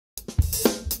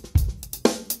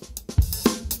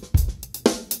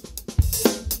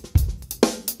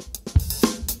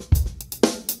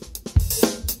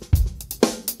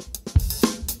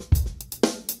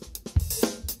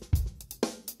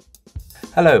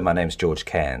Hello, my name's George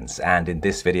Cairns, and in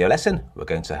this video lesson we're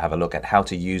going to have a look at how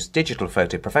to use Digital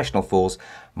Photo Professional 4's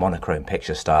monochrome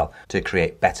picture style to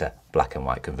create better black and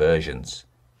white conversions.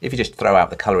 If you just throw out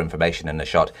the colour information in the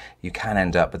shot, you can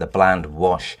end up with a bland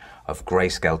wash of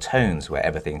grayscale tones where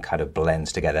everything kind of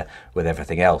blends together with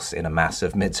everything else in a mass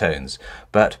of midtones.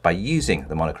 But by using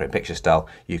the monochrome picture style,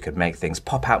 you could make things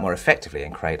pop out more effectively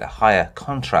and create a higher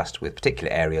contrast with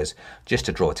particular areas just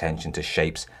to draw attention to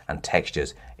shapes and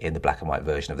textures in the black and white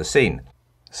version of the scene.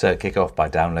 So kick off by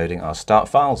downloading our start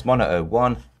files, Mono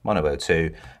 01, Mono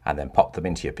 02, and then pop them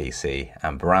into your PC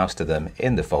and browse to them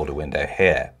in the folder window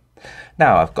here.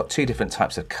 Now I've got two different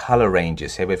types of colour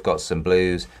ranges here. We've got some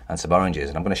blues and some oranges,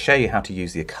 and I'm going to show you how to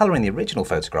use the colour in the original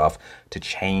photograph to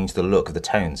change the look of the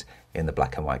tones in the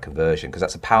black and white conversion, because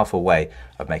that's a powerful way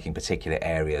of making particular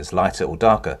areas lighter or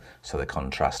darker so they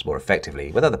contrast more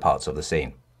effectively with other parts of the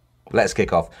scene. Let's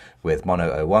kick off with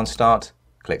Mono 01 start.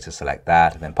 Click to select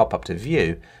that and then pop up to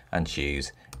view and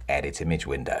choose edit image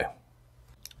window.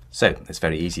 So it's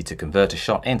very easy to convert a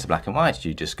shot into black and white.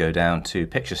 You just go down to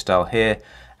picture style here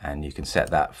and you can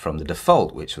set that from the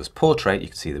default, which was portrait. You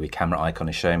can see the camera icon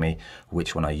is showing me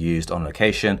which one I used on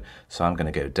location. So I'm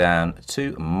going to go down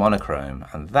to monochrome,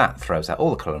 and that throws out all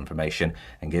the color information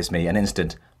and gives me an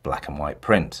instant black and white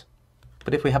print.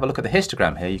 But if we have a look at the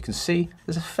histogram here, you can see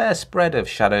there's a fair spread of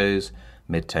shadows,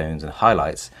 midtones and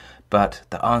highlights, but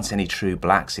there aren't any true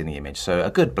blacks in the image. So a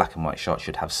good black and white shot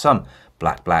should have some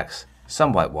black blacks,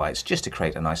 some white whites, just to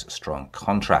create a nice strong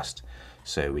contrast.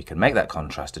 So we can make that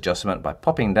contrast adjustment by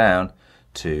popping down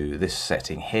to this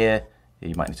setting here.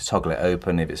 You might need to toggle it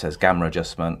open. If it says gamma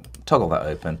adjustment, toggle that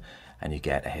open and you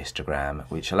get a histogram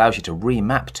which allows you to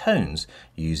remap tones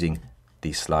using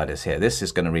these sliders here. This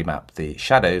is going to remap the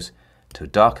shadows to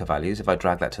darker values. If I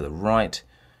drag that to the right,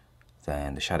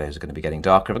 then the shadows are going to be getting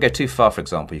darker. If I go too far, for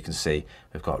example, you can see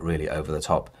we've got really over the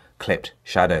top clipped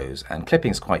shadows, and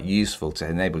clipping is quite useful to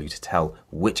enable you to tell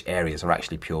which areas are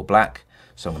actually pure black.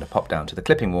 So I'm going to pop down to the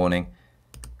clipping warning,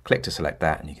 click to select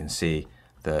that, and you can see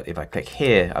that if I click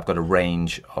here, I've got a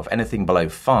range of anything below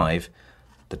 5,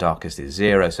 the darkest is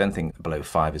 0, so anything below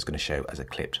 5 is going to show as a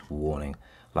clipped warning,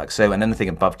 like so, and anything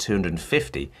above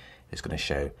 250 is going to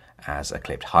show as a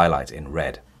clipped highlight in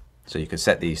red. So you could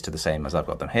set these to the same as I've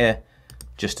got them here,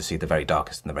 just to see the very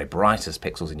darkest and the very brightest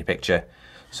pixels in your picture.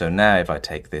 So now if I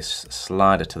take this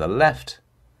slider to the left,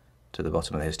 to the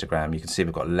bottom of the histogram, you can see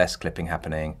we've got less clipping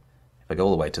happening. If I go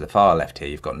all the way to the far left here,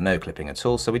 you've got no clipping at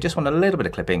all. So we just want a little bit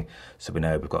of clipping so we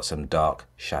know we've got some dark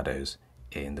shadows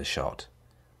in the shot,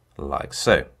 like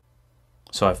so.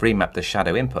 So I've remapped the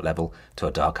shadow input level to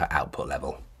a darker output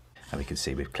level. And we can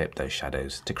see we've clipped those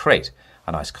shadows to create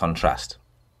a nice contrast.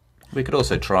 We could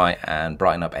also try and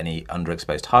brighten up any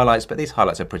underexposed highlights, but these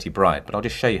highlights are pretty bright, but I'll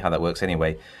just show you how that works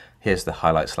anyway. Here's the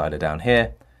highlight slider down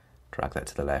here, drag that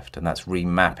to the left, and that's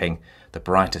remapping the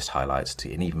brightest highlights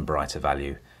to an even brighter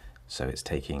value. So it's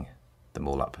taking them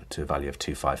all up to a value of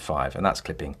 255, and that's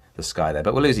clipping the sky there,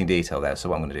 but we're losing detail there. So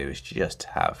what I'm going to do is just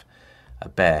have a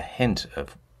bare hint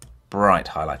of bright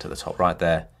highlight at the top right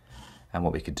there. And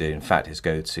what we could do, in fact, is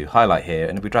go to highlight here,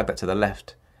 and if we drag that to the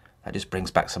left, that just brings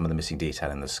back some of the missing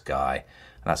detail in the sky,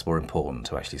 and that's more important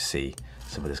to actually see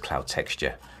some of this cloud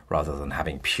texture rather than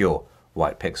having pure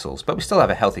white pixels. But we still have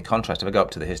a healthy contrast. If I go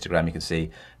up to the histogram, you can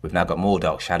see we've now got more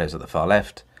dark shadows at the far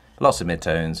left, lots of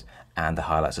midtones, and the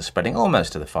highlights are spreading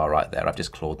almost to the far right there. I've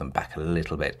just clawed them back a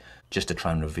little bit just to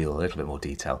try and reveal a little bit more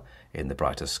detail in the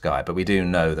brighter sky. But we do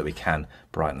know that we can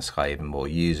brighten the sky even more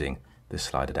using this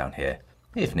slider down here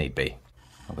if need be.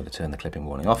 I'm going to turn the clipping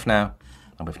warning off now,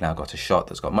 and we've now got a shot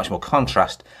that's got much more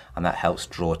contrast, and that helps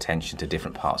draw attention to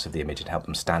different parts of the image and help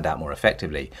them stand out more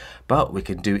effectively. But we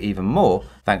can do even more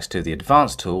thanks to the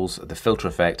advanced tools, the filter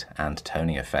effect and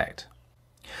toning effect.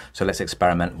 So let's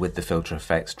experiment with the filter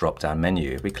effects drop-down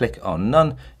menu. If we click on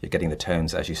none, you're getting the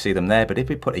tones as you see them there, but if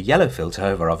we put a yellow filter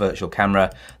over our virtual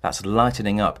camera, that's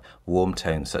lightening up warm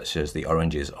tones such as the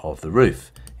oranges of the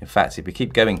roof. In fact, if we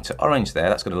keep going to orange there,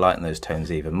 that's going to lighten those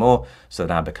tones even more, so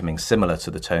they're now becoming similar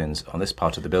to the tones on this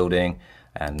part of the building,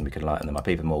 and we can lighten them up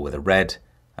even more with a red,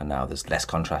 and now there's less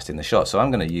contrast in the shot. So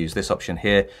I'm going to use this option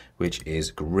here, which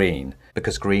is green,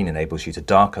 because green enables you to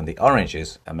darken the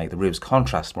oranges and make the roofs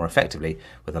contrast more effectively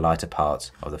with the lighter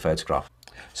parts of the photograph.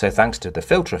 So thanks to the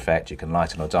filter effect, you can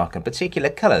lighten or darken particular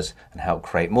colors and help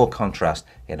create more contrast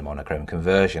in a monochrome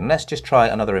conversion. Let's just try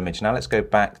another image now. Let's go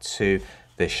back to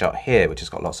this shot here, which has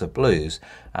got lots of blues,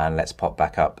 and let's pop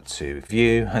back up to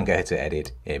view and go to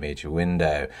edit image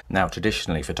window. Now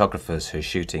traditionally, photographers who are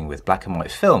shooting with black and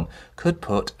white film could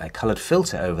put a coloured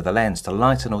filter over the lens to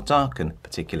lighten or darken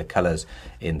particular colours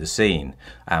in the scene,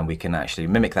 and we can actually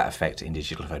mimic that effect in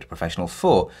Digital Photo Professional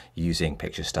 4 using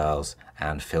picture styles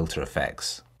and filter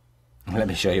effects. Let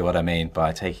me show you what I mean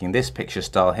by taking this picture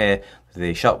style here.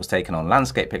 The shot was taken on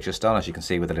landscape picture style, as you can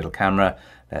see with a little camera.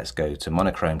 Let's go to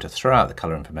monochrome to throw out the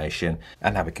colour information,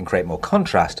 and now we can create more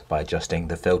contrast by adjusting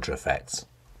the filter effects.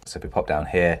 So if we pop down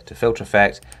here to filter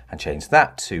effect and change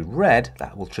that to red,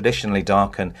 that will traditionally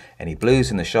darken any blues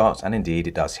in the shot, and indeed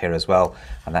it does here as well,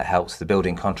 and that helps the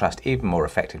building contrast even more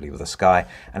effectively with the sky,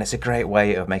 and it's a great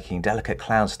way of making delicate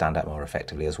clouds stand out more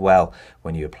effectively as well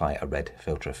when you apply a red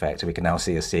filter effect. We can now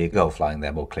see a seagull flying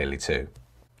there more clearly too.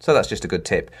 So that's just a good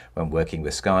tip when working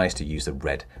with skies, to use the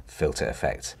red filter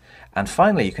effect. And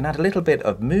finally, you can add a little bit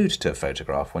of mood to a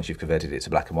photograph once you've converted it to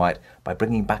black and white by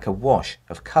bringing back a wash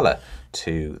of colour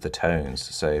to the tones.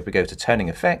 So if we go to toning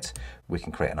effect, we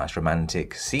can create a nice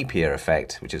romantic sepia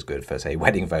effect, which is good for, say,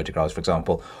 wedding photographs, for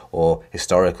example, or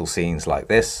historical scenes like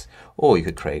this. Or you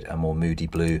could create a more moody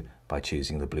blue by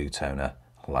choosing the blue toner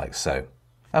like so.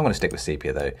 I'm going to stick with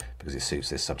sepia though, because it suits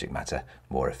this subject matter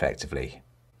more effectively.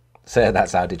 So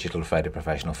that's how Digital Photo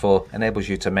Professional 4 enables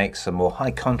you to make some more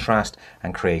high contrast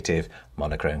and creative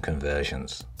monochrome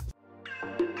conversions.